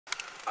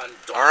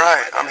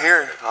Alright, I'm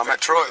here. I'm at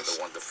Troy's.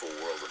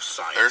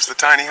 There's the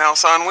tiny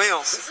house on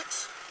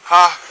wheels.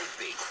 Ha!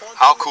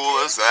 How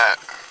cool is that?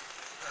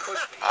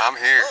 I'm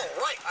here.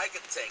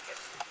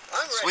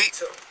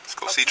 Sweet. Let's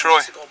go see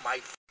Troy.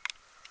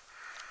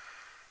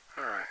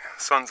 Alright,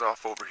 sun's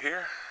off over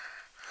here.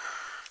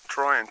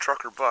 Troy and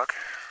Trucker Buck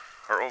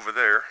are over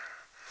there.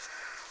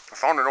 I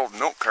found an old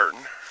milk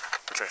carton,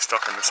 which I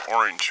stuck in this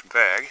orange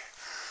bag,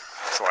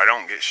 so I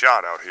don't get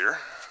shot out here.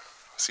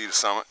 Sea to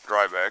Summit,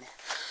 dry bag.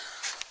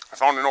 I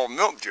found an old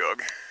milk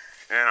jug,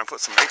 and I put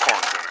some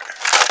acorns in it.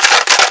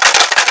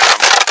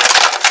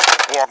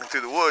 I'm walking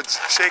through the woods,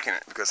 shaking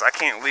it, because I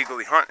can't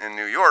legally hunt in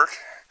New York,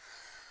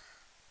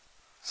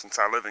 since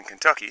I live in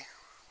Kentucky,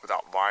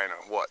 without buying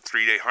a,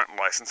 3-day hunting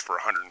license for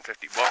 $150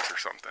 or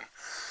something.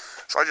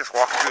 So I just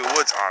walking through the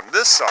woods on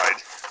this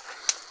side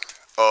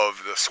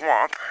of the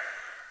swamp,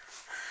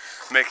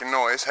 making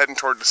noise, heading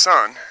toward the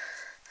sun,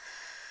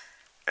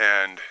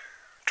 and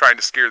trying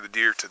to scare the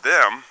deer to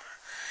them.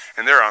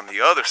 And they're on the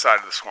other side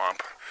of the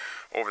swamp,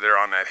 over there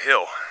on that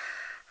hill,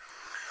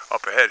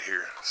 up ahead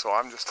here. So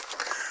I'm just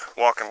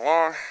walking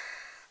along,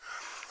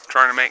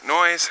 trying to make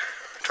noise,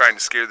 trying to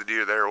scare the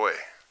deer their way.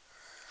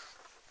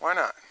 Why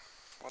not?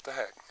 What the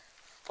heck?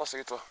 Plus I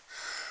get to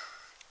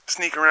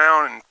sneak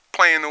around and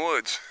play in the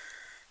woods.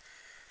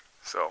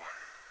 So,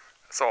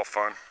 it's all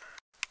fun.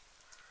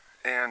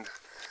 And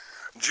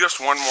just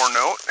one more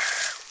note.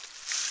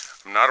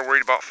 I'm not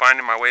worried about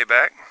finding my way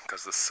back,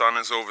 because the sun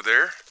is over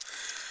there.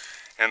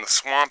 And the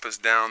swamp is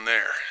down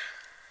there.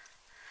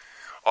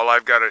 All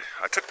I've got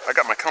I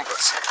got my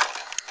compass.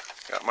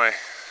 Got my,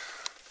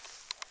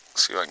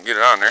 let's see if I can get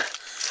it on there.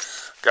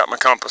 Got my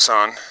compass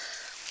on.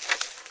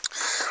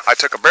 I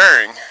took a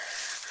bearing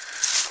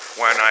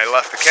when I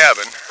left the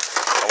cabin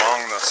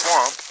along the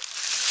swamp.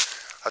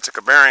 I took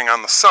a bearing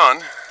on the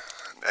sun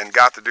and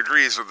got the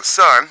degrees of the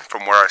sun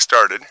from where I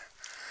started.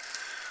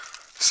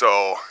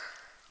 So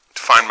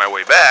to find my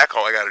way back,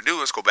 all I got to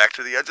do is go back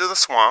to the edge of the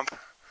swamp,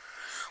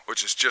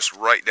 which is just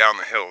right down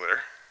the hill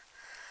there,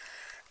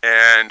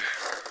 and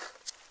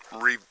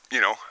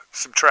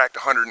subtract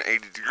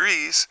 180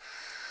 degrees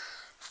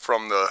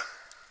from the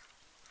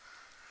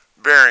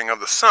bearing of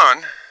the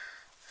sun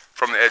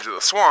from the edge of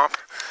the swamp,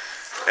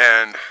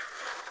 and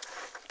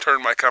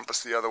turn my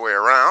compass the other way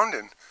around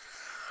and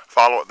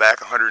follow it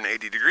back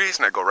 180 degrees,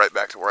 and I go right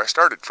back to where I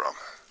started from.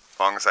 As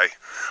long as I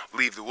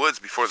leave the woods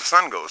before the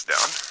sun goes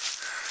down,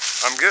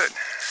 I'm good.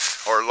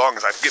 Or as long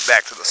as I get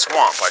back to the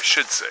swamp, I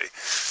should say.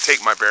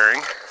 Take my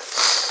bearing,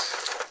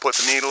 put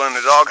the needle in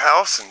the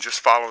doghouse, and just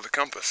follow the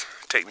compass.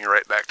 Take me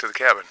right back to the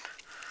cabin.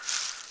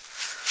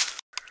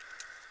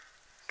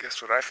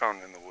 Guess what I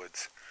found in the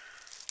woods?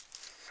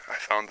 I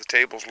found the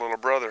table's little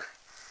brother.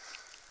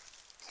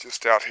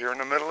 Just out here in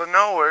the middle of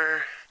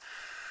nowhere.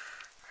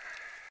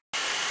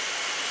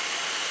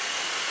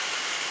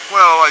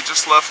 Well, I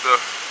just left the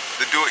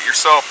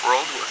do-it-yourself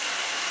world with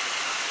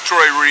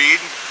Troy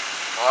Reid,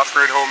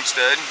 Off-Grid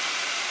Homestead.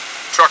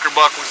 Trucker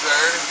Buck was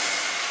there.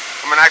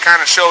 I mean, I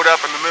kind of showed up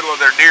in the middle of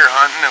their deer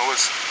hunting. It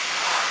was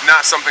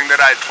not something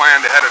that I had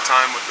planned ahead of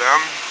time with them,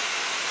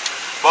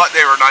 but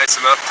they were nice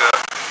enough to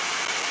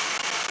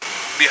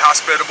be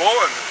hospitable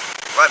and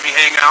let me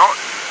hang out.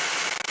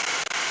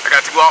 I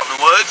got to go out in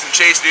the woods and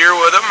chase deer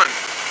with them and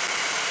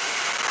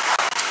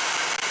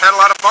had a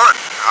lot of fun.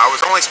 I was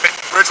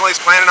originally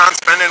planning on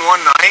spending one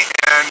night,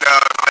 and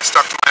I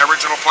stuck to my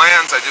original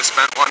plans. I just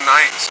spent one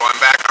night, so I'm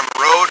back on the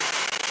road,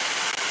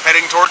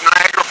 heading toward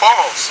Niagara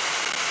Falls.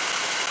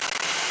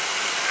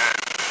 And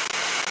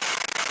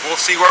we'll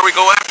see where we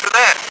go after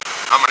that.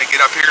 I'm going to get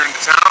up here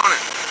into town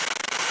and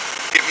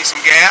get me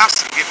some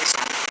gas and get me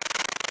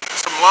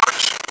some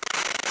lunch.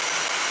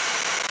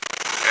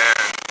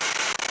 And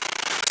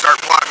start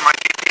plotting my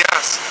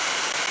GPS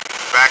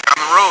back on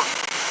the road.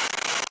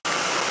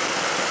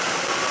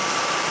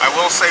 I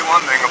will say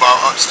one thing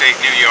about upstate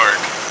New York.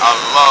 I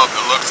love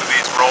the looks of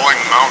these rolling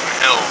mountain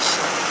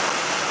hills.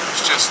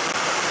 It's just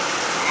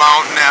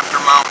mountain after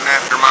mountain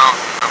after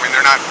mountain. I mean,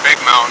 they're not big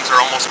mountains,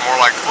 they're almost more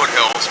like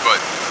foothills, but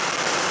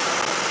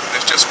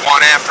it's just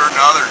one after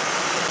another.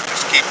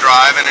 Just keep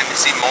driving and you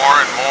see more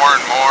and more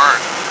and more.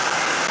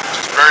 And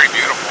just very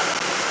beautiful.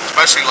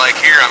 Especially like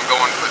here, I'm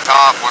going to the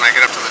top. When I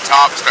get up to the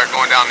top and start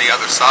going down the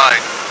other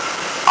side,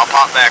 I'll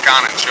pop back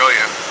on and show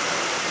you.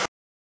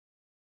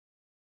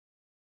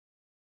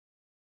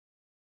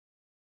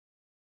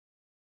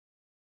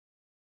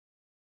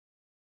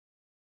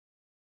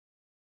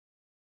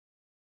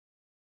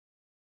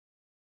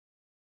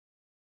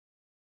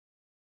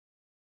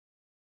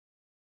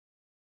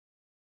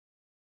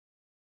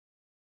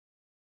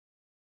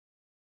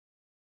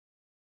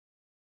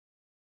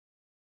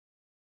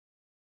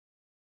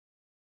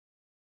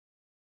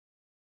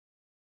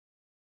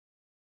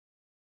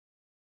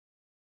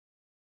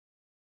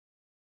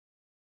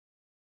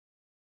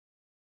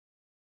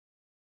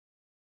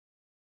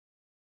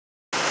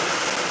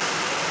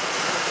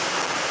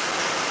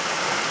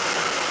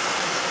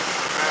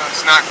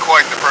 It's not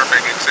quite the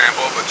perfect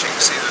example, but you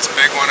can see this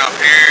big one up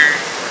here,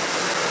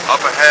 up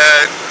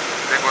ahead,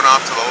 big one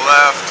off to the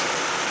left.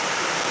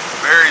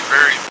 Very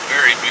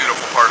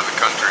beautiful part of the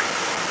country.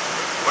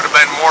 Would have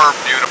been more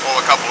beautiful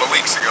a couple of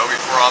weeks ago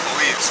before all the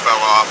leaves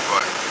fell off,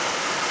 but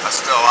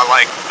I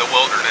like the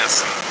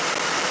wilderness and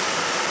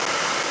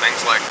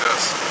things like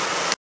this.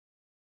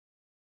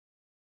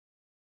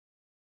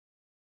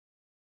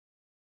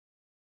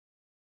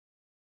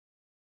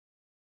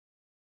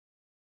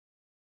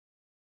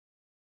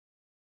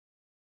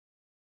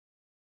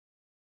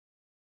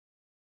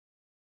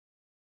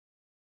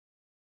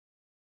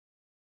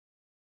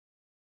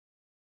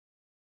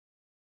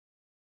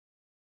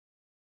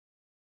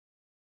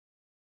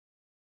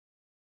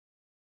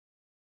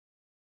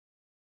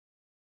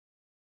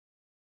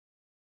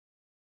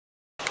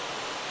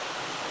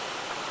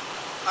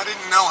 I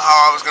didn't know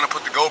how I was going to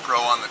put the GoPro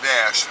on the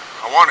dash.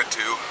 I wanted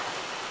to.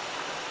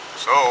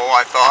 So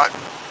I thought,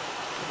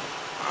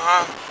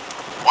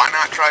 why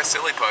not try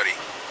Silly Putty?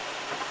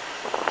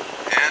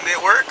 And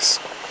it works.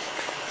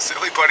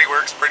 Silly Putty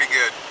works pretty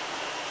good.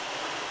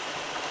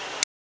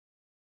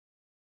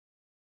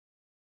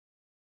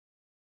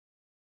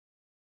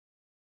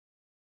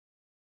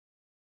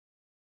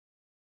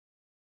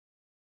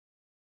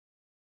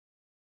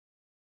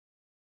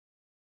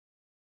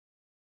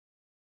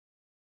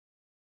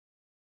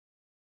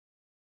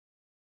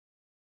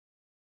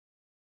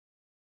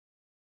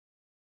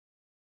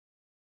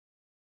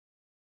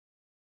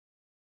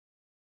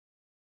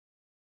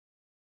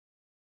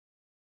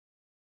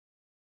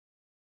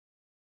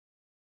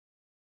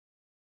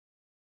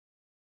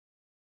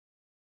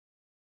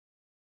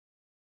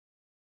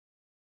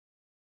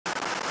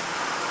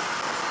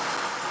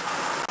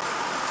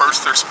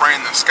 First they're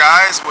spraying the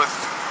skies with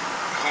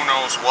who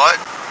knows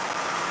what.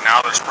 Now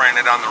they're spraying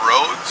it on the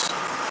roads.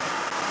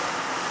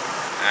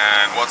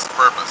 And what's the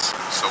purpose?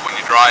 So when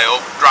you drive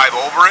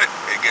over it,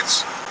 it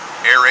gets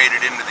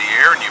aerated into the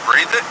air and you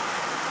breathe it?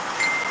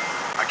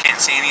 I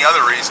can't see any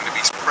other reason to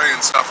be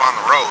spraying stuff on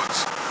the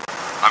roads.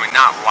 I mean,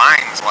 not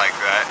lines like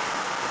that.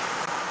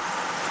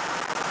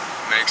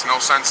 Makes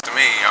no sense to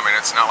me. I mean,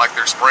 it's not like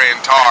they're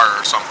spraying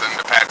tar or something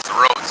to patch the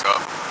roads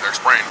up. They're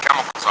spraying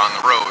chemicals on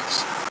the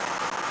roads.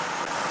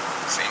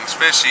 Seems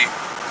fishy.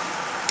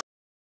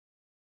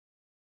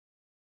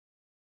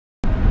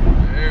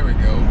 There we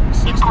go.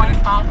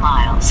 6.5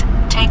 miles.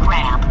 Take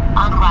ramp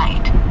on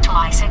right to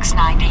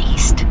I-690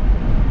 East.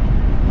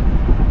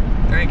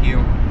 Thank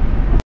you.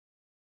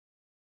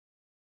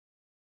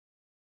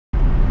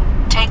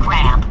 Take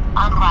ramp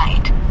on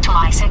right to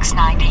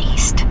I-690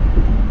 East.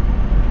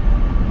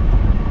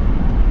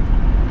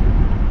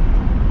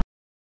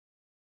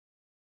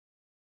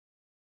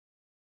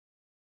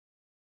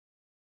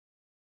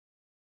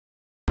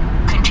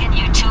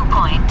 Continue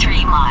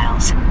 2.3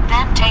 miles,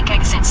 then take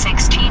exit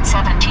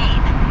 1617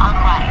 on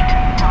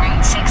right to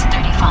Route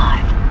 635.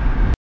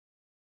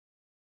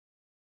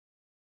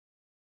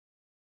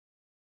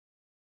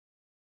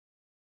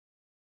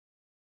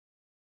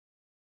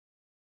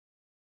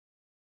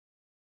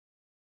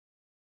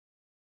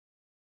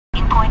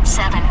 In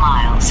 0.7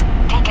 miles,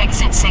 take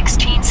exit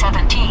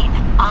 1617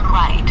 on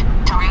right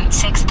to Route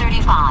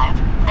 635,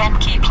 then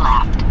keep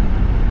left.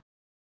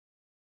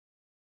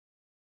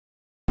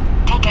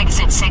 Take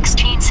exit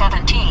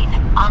 1617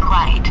 on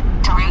right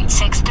to Route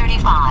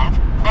 635,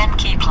 then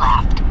keep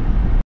left.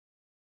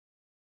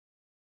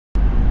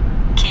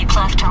 Keep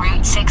left to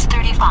Route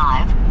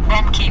 635,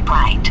 then keep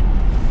right.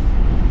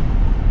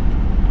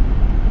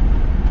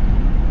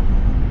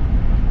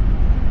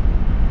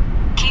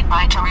 Keep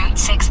right to Route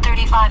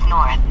 635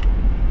 north.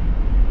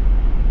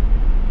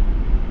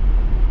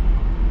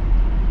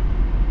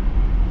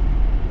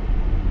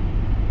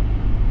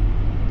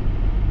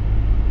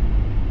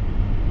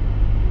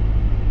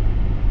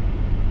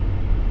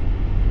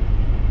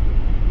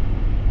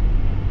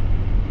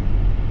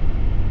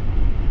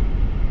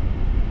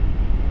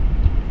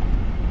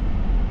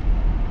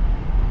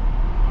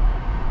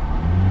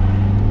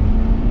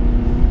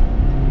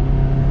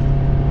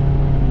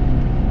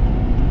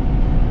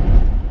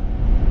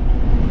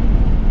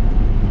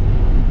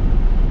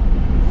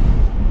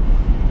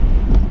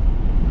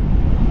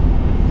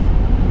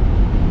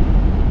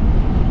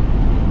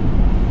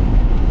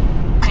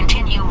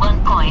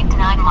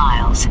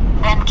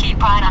 Then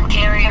keep right on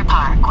Carrier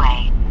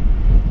Parkway.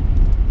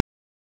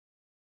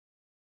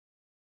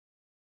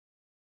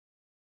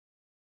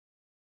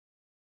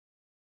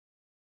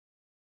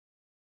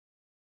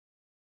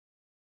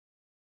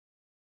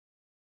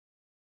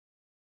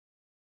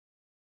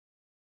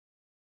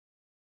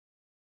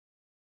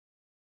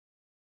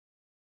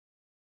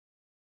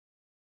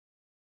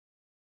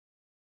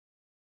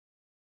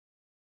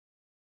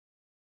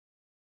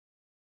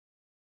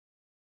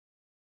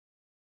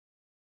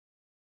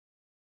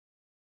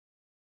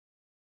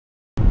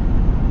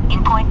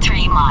 In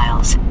 0.3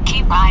 miles,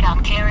 keep right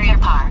on Carrier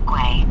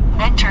Parkway,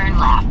 then turn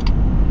left.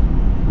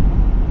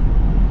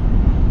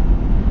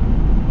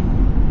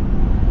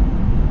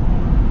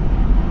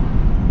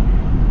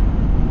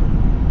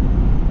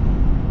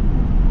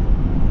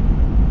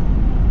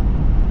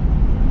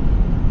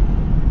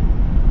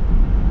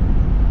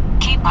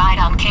 Keep right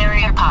on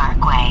Carrier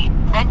Parkway,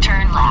 then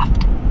turn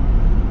left.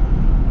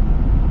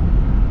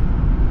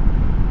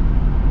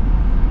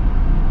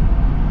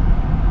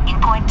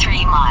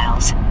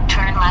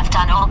 left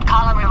on Old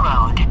Colony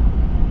Road.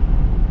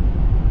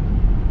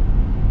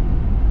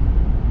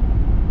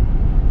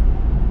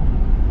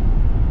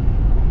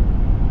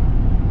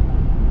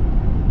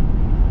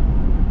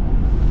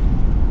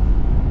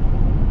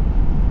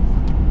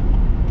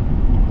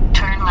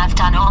 Turn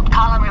left on Old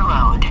Colony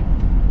Road.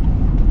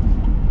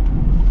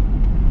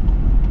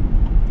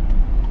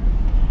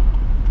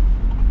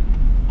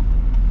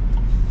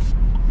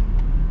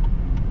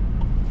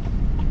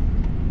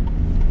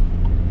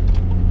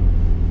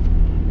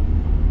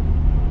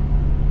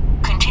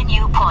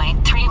 Continue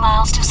 0.3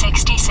 miles to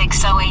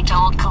 6608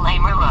 Old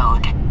Kalama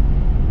Road.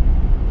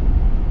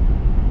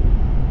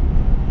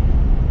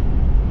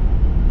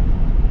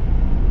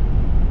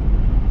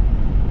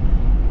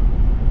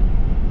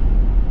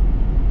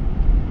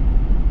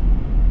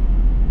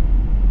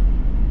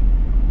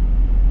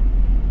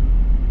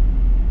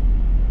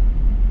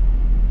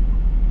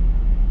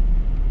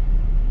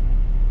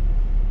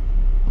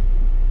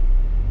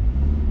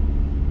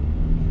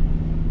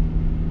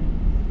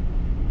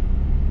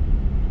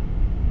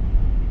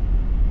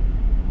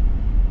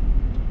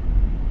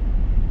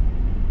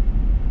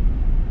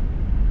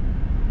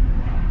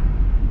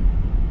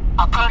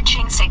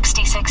 Approaching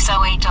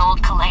 6608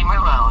 Old Kalama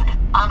Road,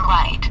 on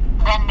right,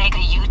 then make a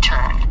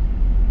U-turn.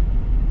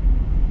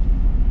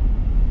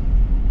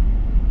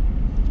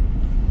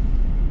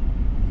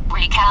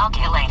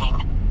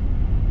 Recalculating.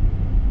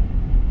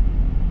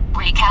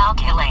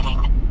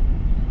 Recalculating.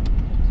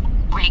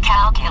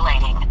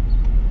 Recalculating.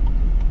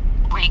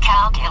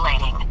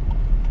 Recalculating.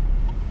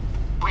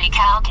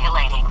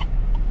 Recalculating.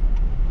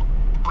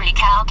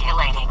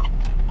 Recalculating.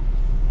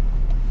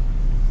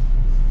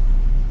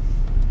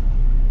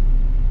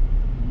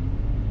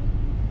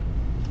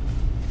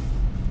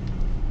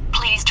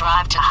 Please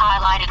drive to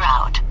highlighted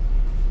route.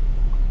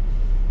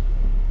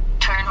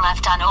 Turn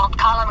left on Old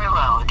Colony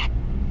Road.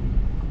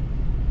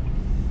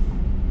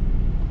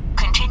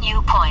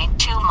 Continue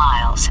 0.2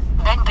 miles.